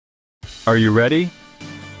Are you ready?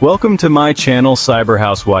 Welcome to my channel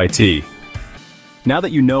CyberHouse YT. Now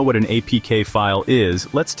that you know what an APK file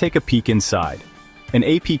is, let's take a peek inside. An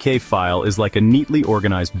APK file is like a neatly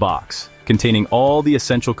organized box, containing all the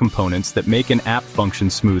essential components that make an app function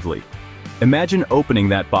smoothly. Imagine opening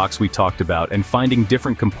that box we talked about and finding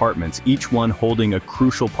different compartments, each one holding a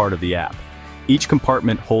crucial part of the app. Each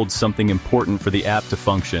compartment holds something important for the app to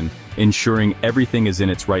function, ensuring everything is in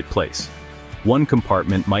its right place. One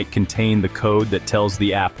compartment might contain the code that tells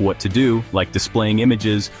the app what to do, like displaying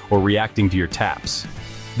images or reacting to your taps.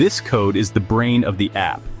 This code is the brain of the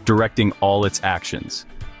app, directing all its actions.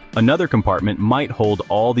 Another compartment might hold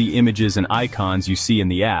all the images and icons you see in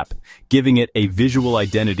the app, giving it a visual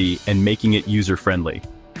identity and making it user-friendly.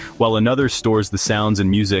 While another stores the sounds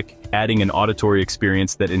and music, adding an auditory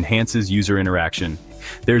experience that enhances user interaction.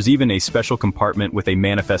 There's even a special compartment with a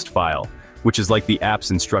manifest file, which is like the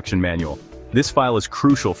app's instruction manual. This file is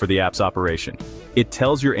crucial for the app's operation. It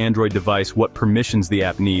tells your Android device what permissions the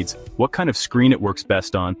app needs, what kind of screen it works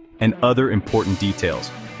best on, and other important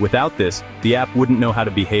details. Without this, the app wouldn't know how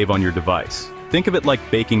to behave on your device. Think of it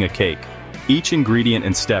like baking a cake. Each ingredient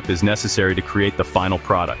and step is necessary to create the final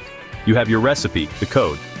product. You have your recipe, the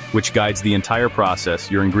code, which guides the entire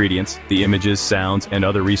process, your ingredients, the images, sounds, and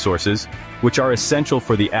other resources, which are essential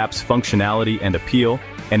for the app's functionality and appeal,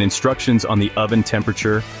 and instructions on the oven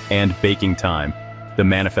temperature and baking time, the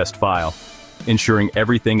manifest file, ensuring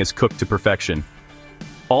everything is cooked to perfection.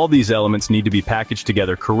 All these elements need to be packaged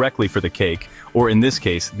together correctly for the cake, or in this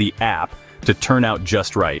case, the app, to turn out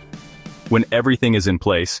just right. When everything is in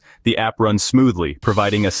place, the app runs smoothly,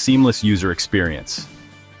 providing a seamless user experience.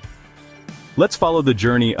 Let's follow the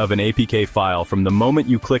journey of an APK file from the moment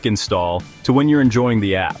you click install to when you're enjoying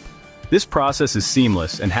the app. This process is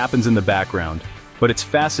seamless and happens in the background, but it's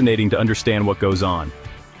fascinating to understand what goes on.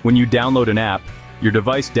 When you download an app, your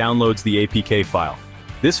device downloads the APK file.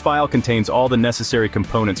 This file contains all the necessary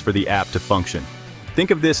components for the app to function.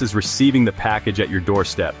 Think of this as receiving the package at your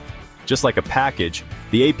doorstep. Just like a package,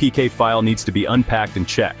 the APK file needs to be unpacked and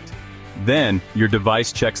checked. Then, your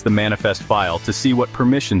device checks the manifest file to see what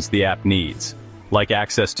permissions the app needs, like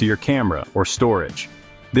access to your camera or storage.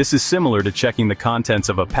 This is similar to checking the contents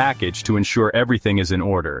of a package to ensure everything is in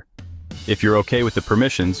order. If you're okay with the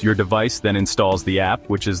permissions, your device then installs the app,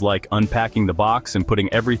 which is like unpacking the box and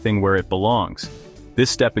putting everything where it belongs.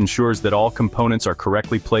 This step ensures that all components are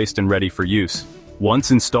correctly placed and ready for use.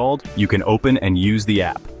 Once installed, you can open and use the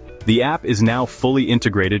app. The app is now fully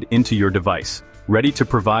integrated into your device, ready to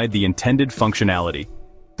provide the intended functionality.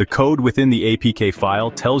 The code within the APK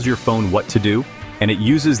file tells your phone what to do, and it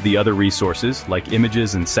uses the other resources, like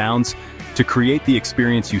images and sounds, to create the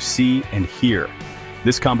experience you see and hear.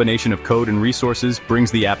 This combination of code and resources brings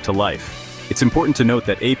the app to life. It's important to note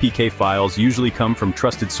that APK files usually come from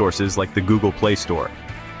trusted sources like the Google Play Store.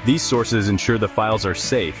 These sources ensure the files are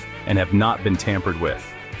safe and have not been tampered with.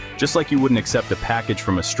 Just like you wouldn't accept a package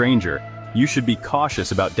from a stranger, you should be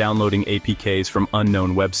cautious about downloading APKs from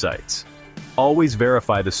unknown websites. Always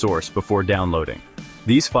verify the source before downloading.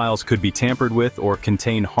 These files could be tampered with or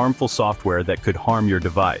contain harmful software that could harm your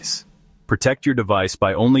device. Protect your device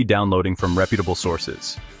by only downloading from reputable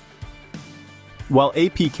sources. While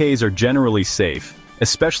APKs are generally safe,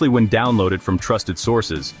 especially when downloaded from trusted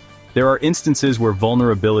sources, there are instances where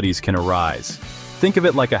vulnerabilities can arise. Think of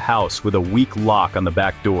it like a house with a weak lock on the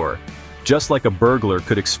back door. Just like a burglar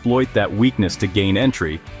could exploit that weakness to gain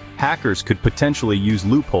entry, hackers could potentially use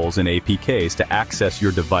loopholes in APKs to access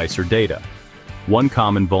your device or data. One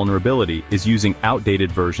common vulnerability is using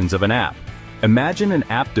outdated versions of an app. Imagine an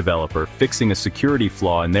app developer fixing a security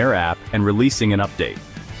flaw in their app and releasing an update.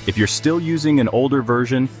 If you're still using an older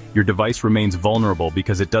version, your device remains vulnerable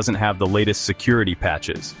because it doesn't have the latest security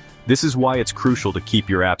patches. This is why it's crucial to keep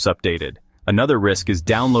your apps updated. Another risk is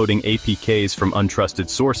downloading APKs from untrusted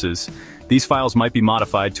sources. These files might be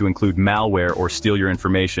modified to include malware or steal your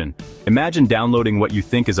information. Imagine downloading what you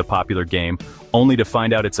think is a popular game, only to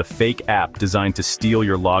find out it's a fake app designed to steal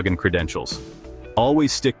your login credentials.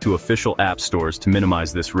 Always stick to official app stores to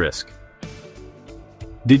minimize this risk.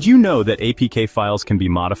 Did you know that APK files can be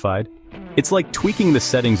modified? It's like tweaking the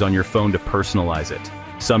settings on your phone to personalize it.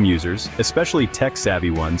 Some users, especially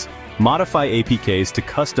tech-savvy ones, modify APKs to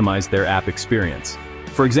customize their app experience.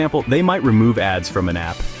 For example, they might remove ads from an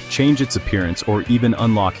app, change its appearance, or even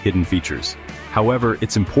unlock hidden features. However,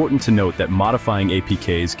 it's important to note that modifying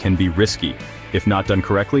APKs can be risky. If not done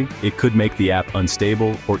correctly, it could make the app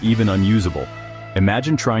unstable or even unusable.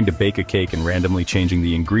 Imagine trying to bake a cake and randomly changing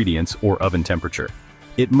the ingredients or oven temperature.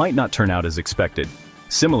 It might not turn out as expected.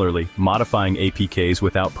 Similarly, modifying APKs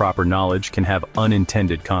without proper knowledge can have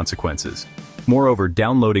unintended consequences. Moreover,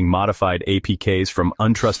 downloading modified APKs from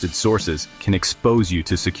untrusted sources can expose you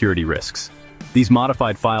to security risks. These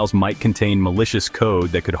modified files might contain malicious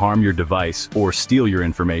code that could harm your device or steal your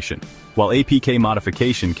information. While APK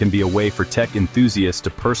modification can be a way for tech enthusiasts to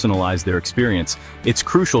personalize their experience, it's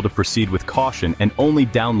crucial to proceed with caution and only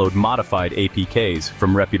download modified APKs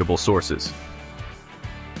from reputable sources.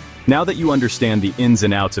 Now that you understand the ins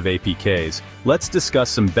and outs of APKs, let's discuss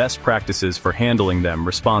some best practices for handling them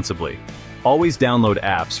responsibly. Always download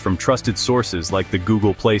apps from trusted sources like the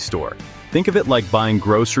Google Play Store. Think of it like buying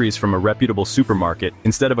groceries from a reputable supermarket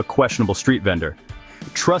instead of a questionable street vendor.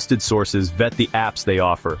 Trusted sources vet the apps they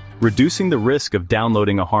offer, reducing the risk of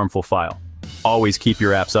downloading a harmful file. Always keep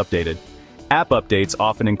your apps updated. App updates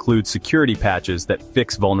often include security patches that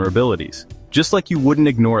fix vulnerabilities. Just like you wouldn't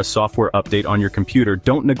ignore a software update on your computer,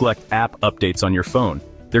 don't neglect app updates on your phone.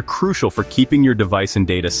 They're crucial for keeping your device and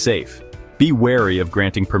data safe. Be wary of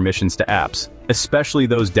granting permissions to apps, especially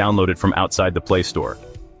those downloaded from outside the Play Store.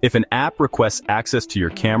 If an app requests access to your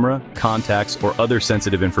camera, contacts, or other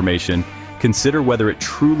sensitive information, consider whether it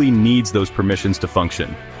truly needs those permissions to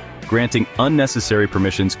function. Granting unnecessary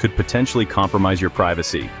permissions could potentially compromise your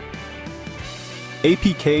privacy.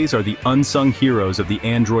 APKs are the unsung heroes of the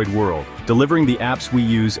Android world, delivering the apps we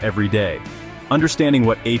use every day. Understanding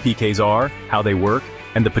what APKs are, how they work,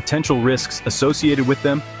 and the potential risks associated with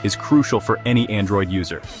them is crucial for any Android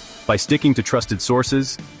user. By sticking to trusted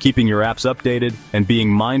sources, keeping your apps updated, and being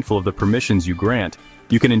mindful of the permissions you grant,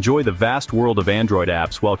 you can enjoy the vast world of Android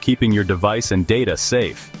apps while keeping your device and data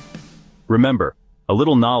safe. Remember, a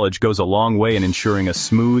little knowledge goes a long way in ensuring a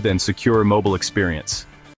smooth and secure mobile experience.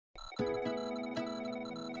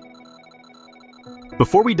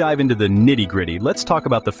 Before we dive into the nitty-gritty, let's talk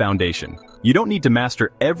about the foundation. You don't need to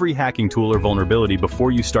master every hacking tool or vulnerability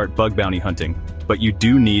before you start bug bounty hunting, but you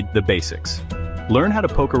do need the basics. Learn how to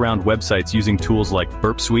poke around websites using tools like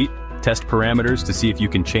Burp Suite, test parameters to see if you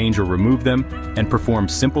can change or remove them, and perform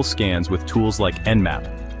simple scans with tools like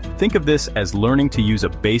Nmap. Think of this as learning to use a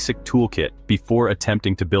basic toolkit before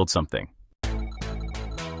attempting to build something.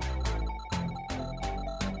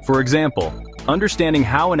 For example, understanding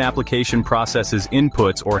how an application processes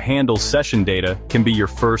inputs or handles session data can be your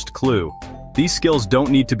first clue. These skills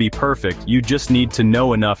don't need to be perfect, you just need to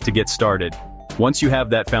know enough to get started. Once you have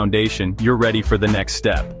that foundation, you're ready for the next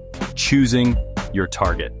step: choosing your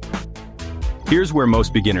target. Here's where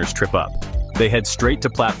most beginners trip up. They head straight to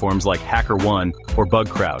platforms like HackerOne or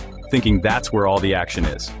BugCrowd, thinking that's where all the action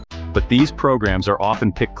is. But these programs are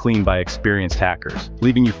often picked clean by experienced hackers,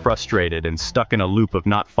 leaving you frustrated and stuck in a loop of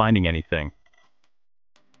not finding anything.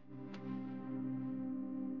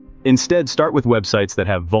 Instead, start with websites that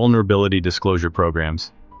have vulnerability disclosure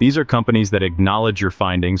programs. These are companies that acknowledge your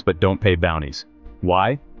findings but don't pay bounties.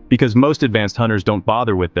 Why? Because most advanced hunters don't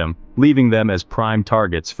bother with them, leaving them as prime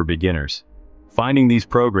targets for beginners. Finding these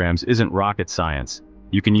programs isn't rocket science.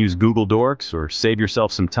 You can use Google Dorks or save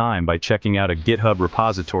yourself some time by checking out a GitHub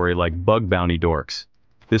repository like Bug Bounty Dorks.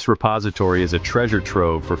 This repository is a treasure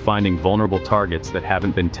trove for finding vulnerable targets that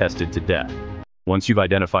haven't been tested to death. Once you've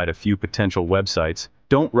identified a few potential websites,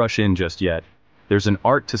 don't rush in just yet. There's an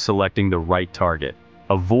art to selecting the right target.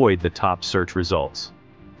 Avoid the top search results.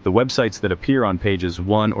 The websites that appear on pages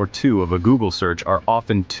 1 or 2 of a Google search are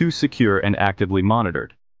often too secure and actively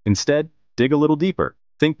monitored. Instead, dig a little deeper.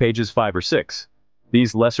 Think pages 5 or 6.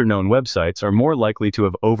 These lesser-known websites are more likely to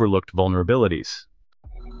have overlooked vulnerabilities.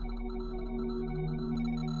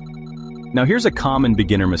 Now here's a common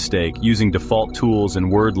beginner mistake: using default tools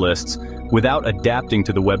and word lists without adapting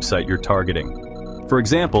to the website you're targeting. For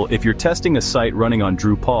example, if you're testing a site running on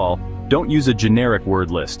Drupal, don't use a generic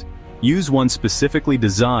word list. Use one specifically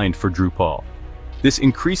designed for Drupal. This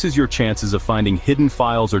increases your chances of finding hidden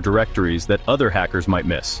files or directories that other hackers might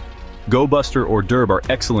miss. GoBuster or Derb are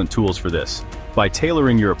excellent tools for this. By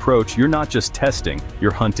tailoring your approach, you're not just testing,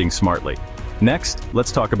 you're hunting smartly. Next,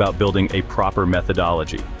 let's talk about building a proper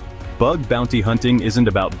methodology. Bug bounty hunting isn't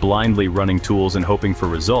about blindly running tools and hoping for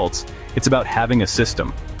results, it's about having a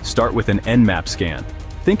system. Start with an Nmap scan.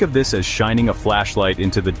 Think of this as shining a flashlight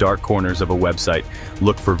into the dark corners of a website.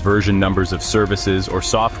 Look for version numbers of services or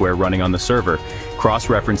software running on the server.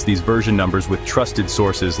 Cross-reference these version numbers with trusted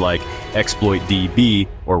sources like ExploitDB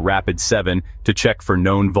or Rapid7 to check for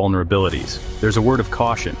known vulnerabilities. There's a word of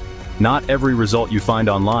caution. Not every result you find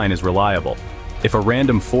online is reliable. If a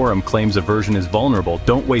random forum claims a version is vulnerable,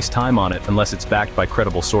 don't waste time on it unless it's backed by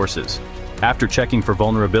credible sources. After checking for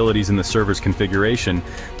vulnerabilities in the server's configuration,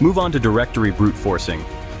 move on to directory brute forcing.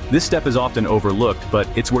 This step is often overlooked, but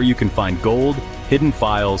it's where you can find gold, hidden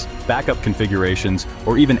files, backup configurations,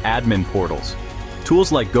 or even admin portals.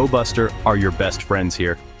 Tools like GoBuster are your best friends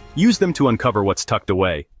here. Use them to uncover what's tucked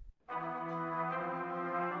away.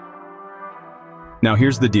 Now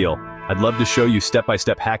here's the deal. I'd love to show you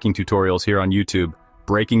step-by-step hacking tutorials here on YouTube,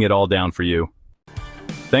 breaking it all down for you.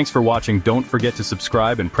 Thanks for watching. Don't forget to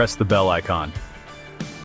subscribe and press the bell icon.